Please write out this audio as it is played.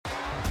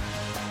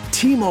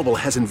T-Mobile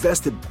has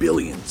invested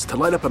billions to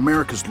light up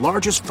America's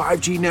largest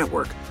 5G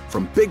network,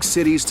 from big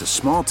cities to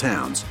small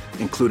towns,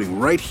 including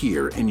right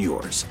here in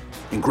yours.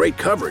 And great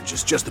coverage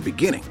is just the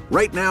beginning.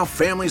 Right now,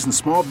 families and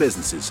small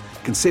businesses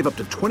can save up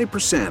to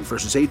 20%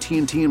 versus AT&T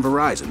and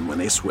Verizon when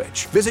they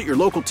switch. Visit your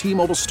local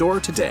T-Mobile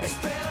store today.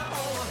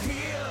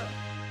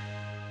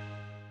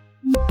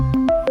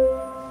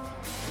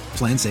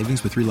 Plan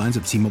savings with 3 lines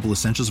of T-Mobile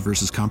Essentials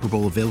versus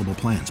comparable available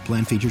plans.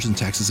 Plan features and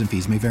taxes and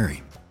fees may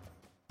vary.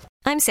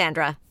 I'm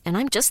Sandra, and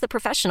I'm just the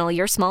professional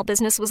your small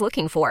business was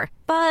looking for.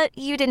 But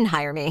you didn't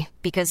hire me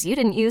because you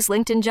didn't use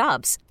LinkedIn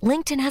Jobs.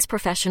 LinkedIn has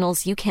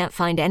professionals you can't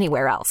find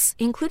anywhere else,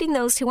 including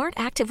those who aren't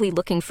actively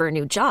looking for a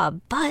new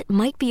job, but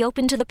might be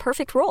open to the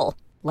perfect role,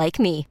 like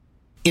me.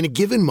 In a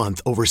given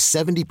month, over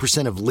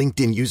 70% of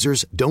LinkedIn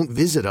users don't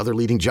visit other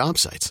leading job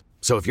sites.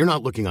 So if you're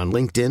not looking on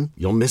LinkedIn,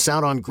 you'll miss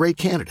out on great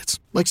candidates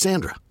like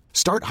Sandra.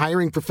 Start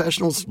hiring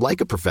professionals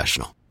like a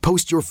professional.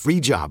 Post your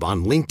free job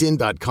on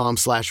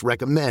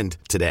linkedin.com/recommend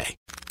today.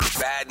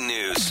 Bad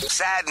news,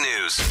 sad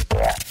news,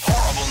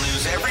 horrible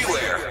news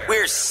everywhere.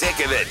 We're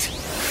sick of it.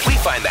 We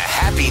find the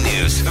happy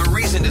news, the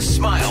reason to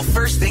smile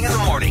first thing in the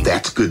morning.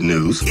 That's good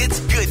news.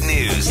 It's good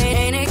news.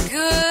 Ain't it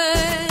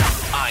good?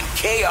 On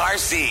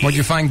KRC. What'd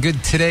you find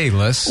good today,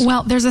 Liz?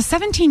 Well, there's a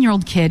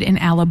 17-year-old kid in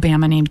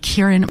Alabama named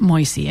Kieran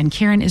Moisey, and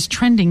Kieran is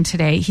trending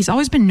today. He's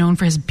always been known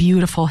for his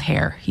beautiful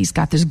hair. He's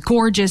got this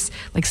gorgeous,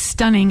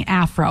 stunning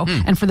afro.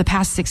 And for the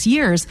past 6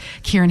 years,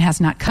 Kieran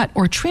has not cut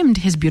or trimmed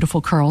his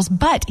beautiful curls,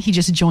 but he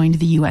just joined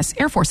the U.S.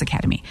 Air Force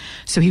Academy.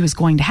 So he was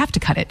going to have to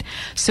cut it.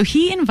 So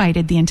he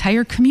invited the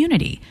entire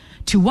community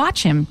to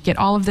watch him get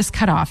all of this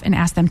cut off and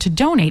ask them to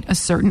donate a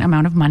certain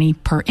amount of money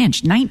per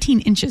inch,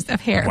 19 inches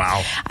of hair.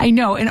 Wow. I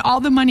know. And all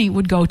the money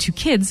would go to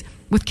kids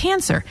with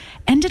cancer.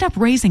 Ended up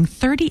raising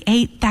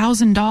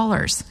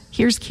 $38,000.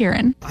 Here's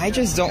Kieran. I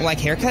just don't like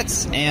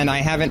haircuts, and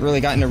I haven't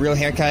really gotten a real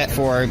haircut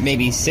for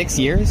maybe 6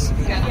 years.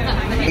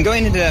 I'm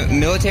going into the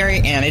military,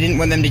 and I didn't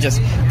want them to just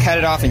cut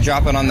it off and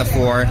drop it on the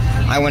floor.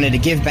 I wanted to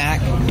give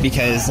back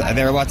because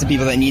there are lots of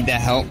people that need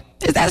that help.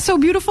 Is that so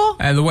beautiful?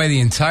 And the way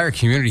the entire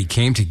community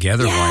came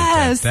together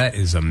like that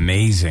is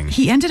amazing.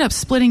 He ended up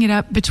splitting it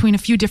up between a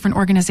few different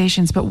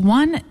organizations, but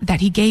one that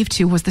he gave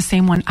to was the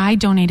same one I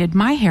donated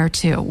my hair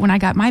to when I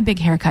got my big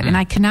haircut, and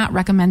I cannot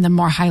recommend them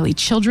more highly.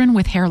 Children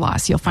with Hair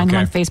Loss. You'll find them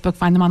on Facebook,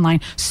 find them online.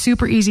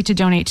 Super easy to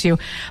donate to.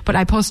 But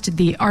I posted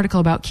the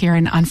article about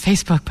Kieran on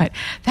Facebook, but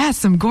that's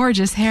some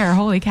gorgeous hair.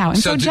 Holy cow. And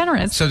so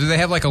generous. So do they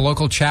have like a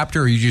local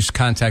chapter, or you just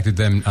contacted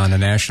them on a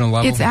national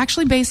level? It's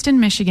actually based in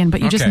Michigan, but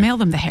you just mail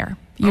them the hair.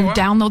 You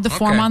download the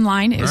form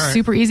online. It's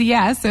super easy,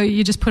 so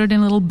you just put it in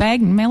a little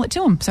bag and mail it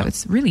to them. So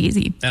it's really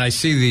easy. And I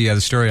see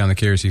the story on the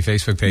KRC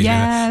Facebook page.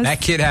 Yes.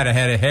 That kid had a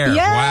head of hair.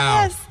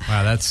 Yes.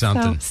 Wow, that's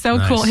something. So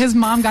nice. Cool. His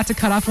mom got to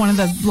cut off one of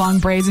the long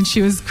braids, and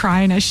she was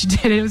crying as she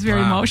did it. It was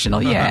very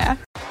emotional. Yeah.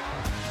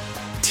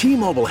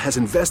 T-Mobile has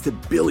invested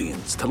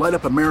billions to light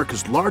up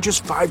America's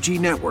largest 5G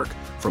network,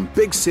 from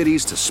big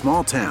cities to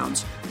small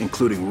towns,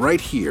 including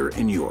right here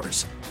in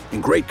yours.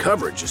 And great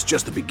coverage is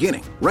just the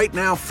beginning. Right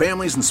now,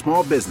 families and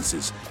small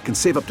businesses can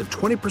save up to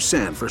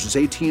 20% versus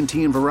AT&T and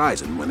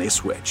Verizon when they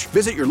switch.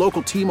 Visit your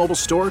local T-Mobile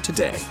store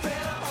today.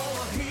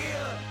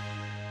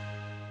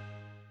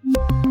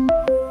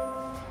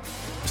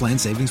 Plan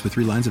savings with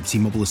 3 lines of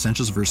T-Mobile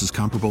Essentials versus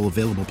comparable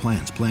available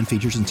plans. Plan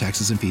features and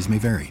taxes and fees may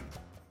vary.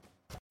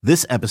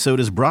 This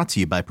episode is brought to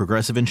you by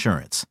Progressive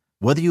Insurance.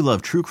 Whether you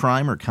love true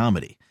crime or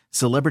comedy,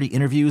 celebrity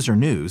interviews or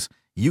news,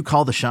 you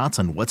call the shots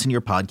on what's in your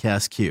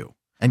podcast queue.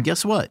 And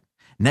guess what?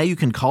 Now you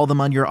can call them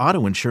on your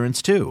auto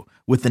insurance too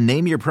with the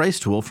Name Your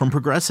Price tool from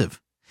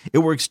Progressive. It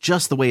works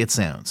just the way it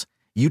sounds.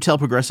 You tell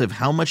Progressive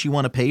how much you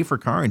want to pay for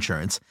car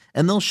insurance,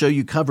 and they'll show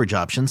you coverage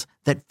options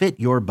that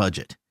fit your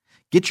budget.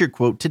 Get your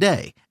quote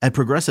today at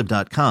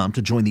Progressive.com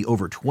to join the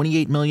over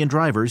 28 million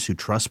drivers who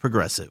trust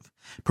Progressive.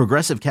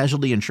 Progressive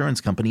Casualty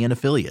Insurance Company and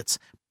Affiliates.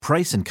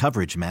 Price and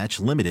coverage match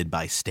limited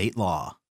by state law.